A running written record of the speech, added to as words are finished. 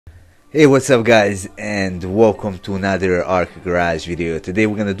Hey, what's up guys, and welcome to another Arc Garage video. Today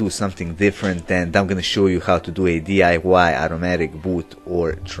we're gonna do something different, and I'm gonna show you how to do a DIY automatic boot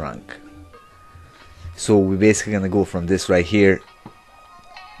or trunk. So we're basically gonna go from this right here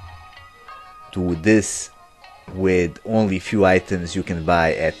to this with only few items you can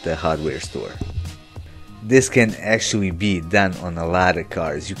buy at the hardware store. This can actually be done on a lot of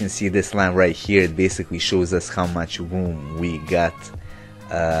cars. You can see this line right here. It basically shows us how much room we got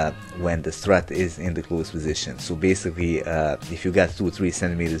when the strut is in the closed position. So basically if you got 2-3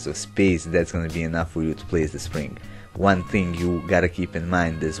 centimeters of space, that's going to be enough for you to place the spring. One thing you gotta keep in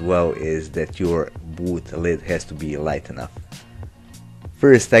mind as well is that your boot lid has to be light enough.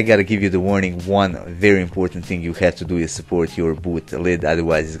 First, I gotta give you the warning. One very important thing you have to do is support your boot lid,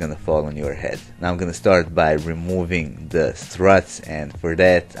 otherwise it's gonna fall on your head. Now I'm gonna start by removing the struts, and for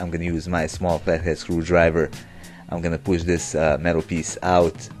that I'm gonna use my small flathead screwdriver. I'm gonna push this metal piece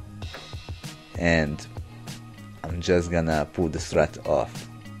out, and I'm just gonna pull the strut off.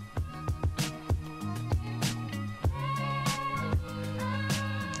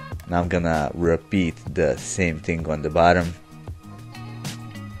 Now I'm gonna repeat the same thing on the bottom.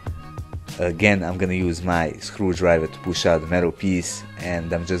 Again, I'm gonna use my screwdriver to push out the metal piece,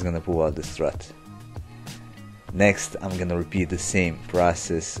 and I'm just gonna pull out the strut. Next, I'm gonna repeat the same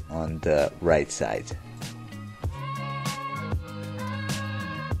process on the right side.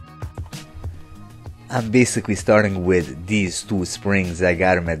 I'm basically starting with these two springs. I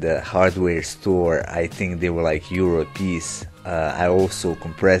got them at the hardware store. I think they were like euro a piece. I also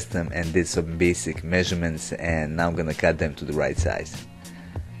compressed them and did some basic measurements, and now I'm gonna cut them to the right size.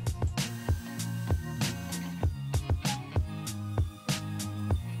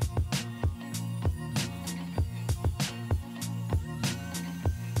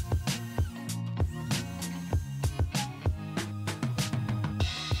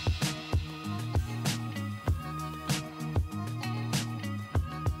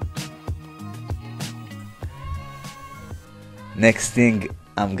 Next thing,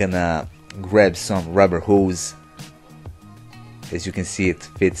 I'm gonna grab some rubber hose. As you can see, it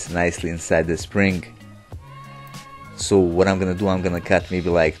fits nicely inside the spring. So what I'm gonna do, I'm gonna cut maybe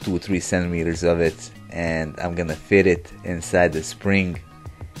like 2-3 centimeters of it, and I'm gonna fit it inside the spring.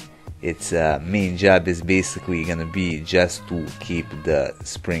 Its main job is basically gonna be just to keep the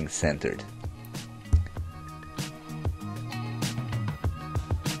spring centered.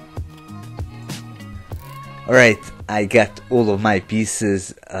 Alright, I got all of my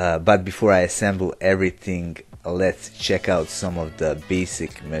pieces, but before I assemble everything, let's check out some of the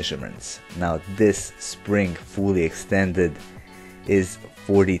basic measurements. Now this spring fully extended is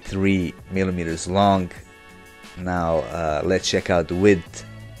 43 millimeters long. Now let's check out the width.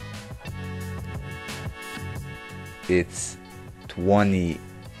 It's 20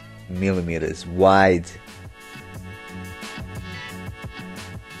 millimeters wide.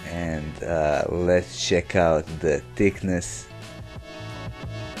 And let's check out the thickness,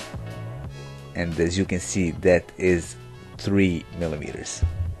 and as you can see, that is 3 millimeters.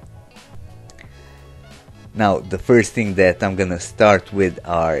 Now the first thing that I'm gonna start with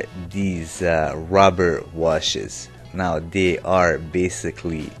are these rubber washes. Now they are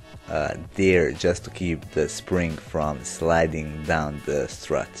basically there just to keep the spring from sliding down the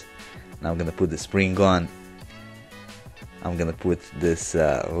strut. Now I'm gonna put the spring on. I'm gonna put this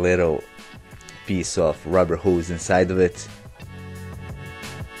little piece of rubber hose inside of it.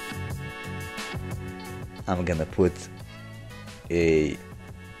 I'm gonna put a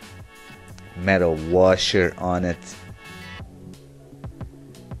metal washer on it,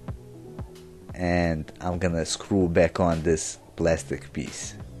 and I'm gonna screw back on this plastic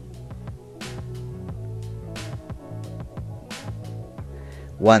piece.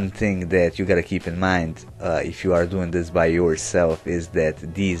 One thing that you gotta keep in mind if you are doing this by yourself is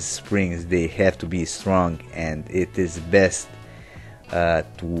that these springs, they have to be strong, and it is best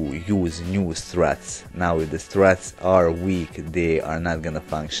to use new struts. Now if the struts are weak, they are not gonna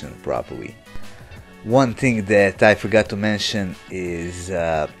function properly. One thing that I forgot to mention is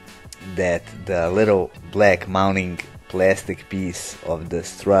that the little black mounting plastic piece of the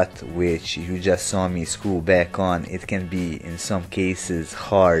strut, which you just saw me screw back on, it can be in some cases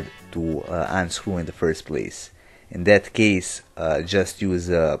hard to unscrew in the first place. In that case, just use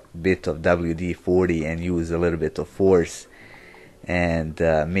a bit of WD-40 and use a little bit of force, and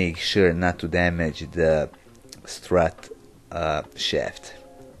make sure not to damage the strut shaft.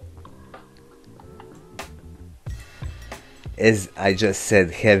 As I just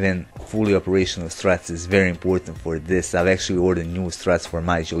said, having fully operational struts is very important for this. I've actually ordered new struts for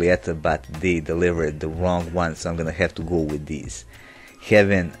my Giulietta, but they delivered the wrong one, so I'm gonna have to go with these.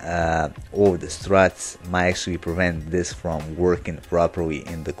 having all the struts might actually prevent this from working properly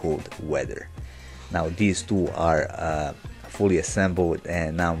in the cold weather. Now these two are fully assembled,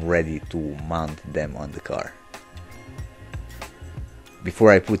 and now I'm ready to mount them on the car.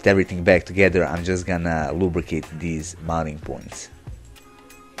 Before I put everything back together, I'm just gonna lubricate these mounting points.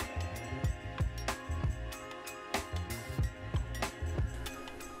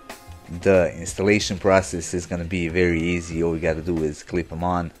 The installation process is gonna be very easy. All we gotta do is clip them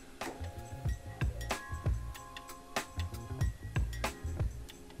on.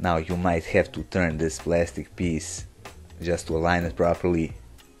 Now you might have to turn this plastic piece just to align it properly.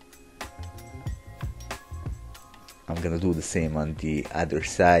 I'm gonna do the same on the other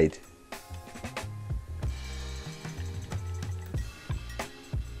side.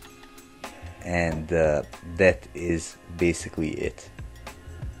 And that is basically it.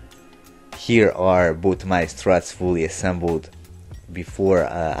 Here are both my struts fully assembled. Before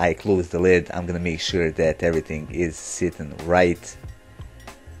I close the lid, I'm gonna make sure that everything is sitting right.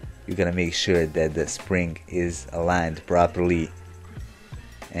 You're gonna make sure that the spring is aligned properly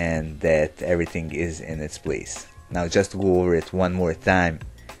and that everything is in its place. Now just to go over it one more time,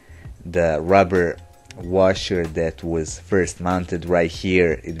 the rubber washer that was first mounted right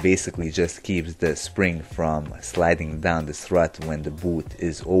here, it basically just keeps the spring from sliding down the strut when the boot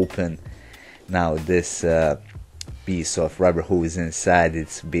is open. Now this piece of rubber hose inside,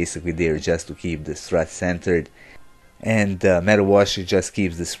 it's basically there just to keep the strut centered, and the metal washer just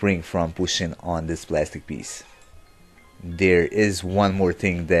keeps the spring from pushing on this plastic piece. There is one more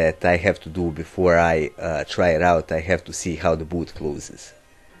thing that I have to do before I try it out. I have to see how the boot closes.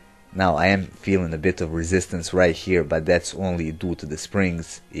 Now I am feeling a bit of resistance right here, but that's only due to the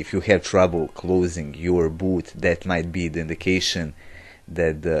springs. If you have trouble closing your boot, that might be the indication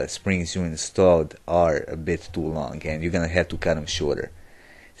that the springs you installed are a bit too long and you're gonna have to cut them shorter.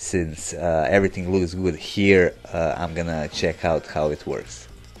 Since everything looks good here, I'm gonna check out how it works.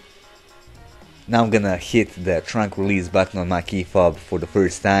 Now I'm gonna hit the trunk release button on my key fob for the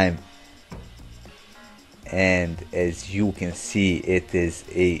first time, and as you can see, it is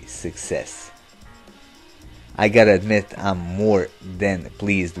a success. I gotta admit, I'm more than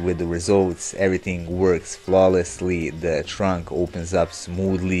pleased with the results. Everything works flawlessly, the trunk opens up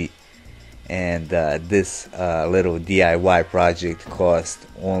smoothly, and this little DIY project cost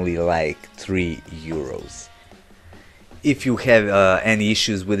only like €3. If you have any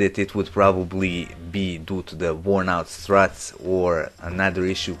issues with it, it would probably be due to the worn out struts, or another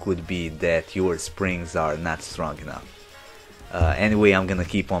issue could be that your springs are not strong enough. Anyway, I'm gonna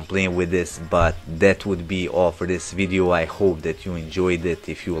keep on playing with this, but that would be all for this video. I hope that you enjoyed it.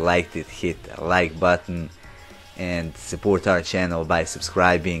 If you liked it, hit a like button and support our channel by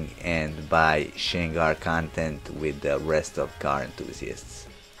subscribing and by sharing our content with the rest of car enthusiasts.